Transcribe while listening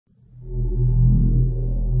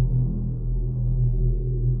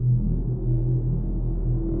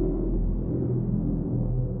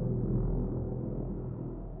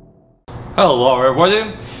Hello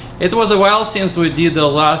everybody! It was a while since we did the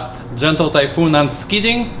last gentle Typhoon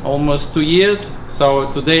un-skidding, almost 2 years.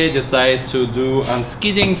 So today I decided to do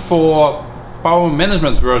un-skidding for power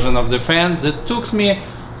management version of the fans. It took me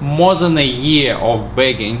more than a year of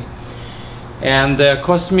begging and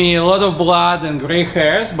cost me a lot of blood and gray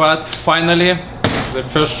hairs, but finally the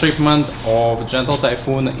first shipment of gentle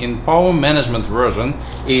Typhoon in power management version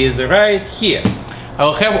is right here.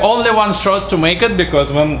 I'll have only one shot to make it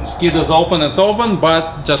because when skid is open, it's open,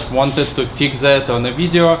 but just wanted to fix that on a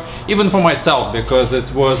video, even for myself, because it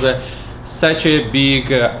was such a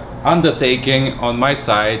big undertaking on my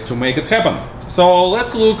side to make it happen. So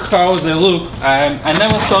let's look how they look. I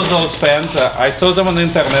never saw those fans. I saw them on the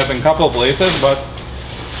internet in a couple of places, but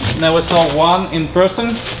never saw one in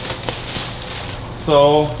person.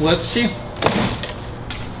 So let's see.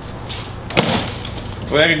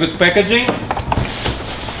 Very good packaging.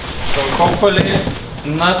 So hopefully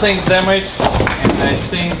nothing damaged, and I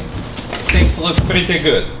think things look pretty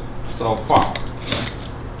good so far.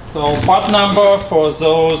 So part number for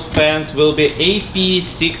those fans will be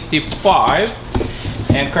AP65,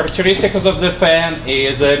 and characteristics of the fan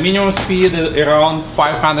is a minimum speed around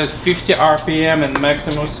 550 RPM and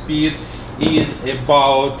maximum speed is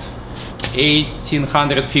about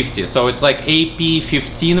 1850. So it's like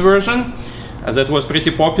AP15 version. That was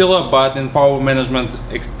pretty popular, but in power management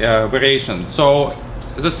variation. So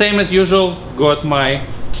the same as usual, got my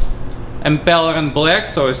impeller in black,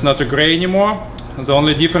 so it's not a gray anymore. The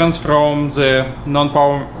only difference from the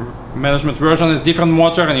non-power management version is different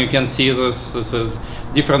motor, and you can see this is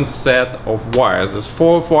different set of wires. There's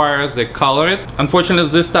 4 wires, they color it. Unfortunately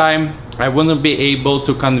this time I wouldn't be able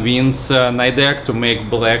to convince Nidec to make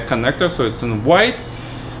black connector, so it's in white.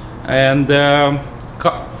 And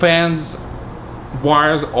fans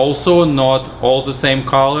wires also not all the same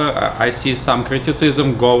color. I see some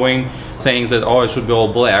criticism going, saying that oh, it should be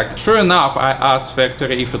all black. Sure enough, I asked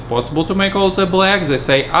factory if it's possible to make all the black. They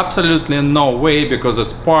say absolutely no way, because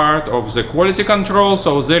it's part of the quality control,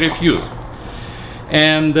 so they refuse.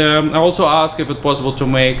 And I also asked if it's possible to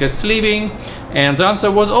make a sleeving, and the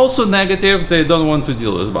answer was also negative. They don't want to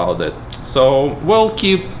deal about it. So we'll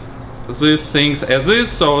keep these things as is.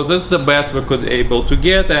 So this is the best we could able to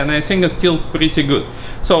get, and I think it's still pretty good.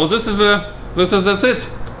 So that's it.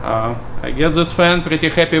 I get this fan, pretty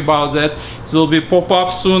happy about that. It will be pop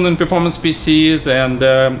up soon in performance PCs and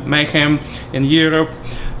Mayhem in Europe.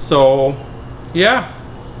 So yeah,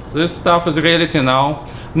 this stuff is reality now.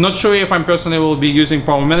 I'm not sure if I personally will be using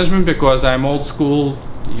power management because I'm old school,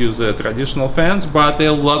 use traditional fans, but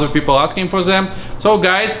a lot of people asking for them. So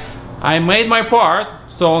guys, I made my part,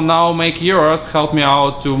 so now make yours, help me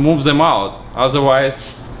out to move them out.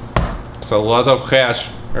 Otherwise, it's a lot of hash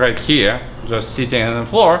right here, just sitting on the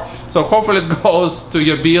floor. So hopefully it goes to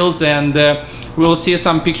your builds, and we'll see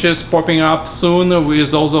some pictures popping up soon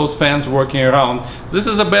with all those fans working around. This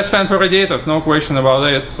is the best fan for radiators, no question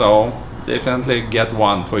about it, so definitely get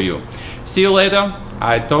one for you. See you later,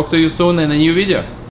 I talk to you soon in a new video.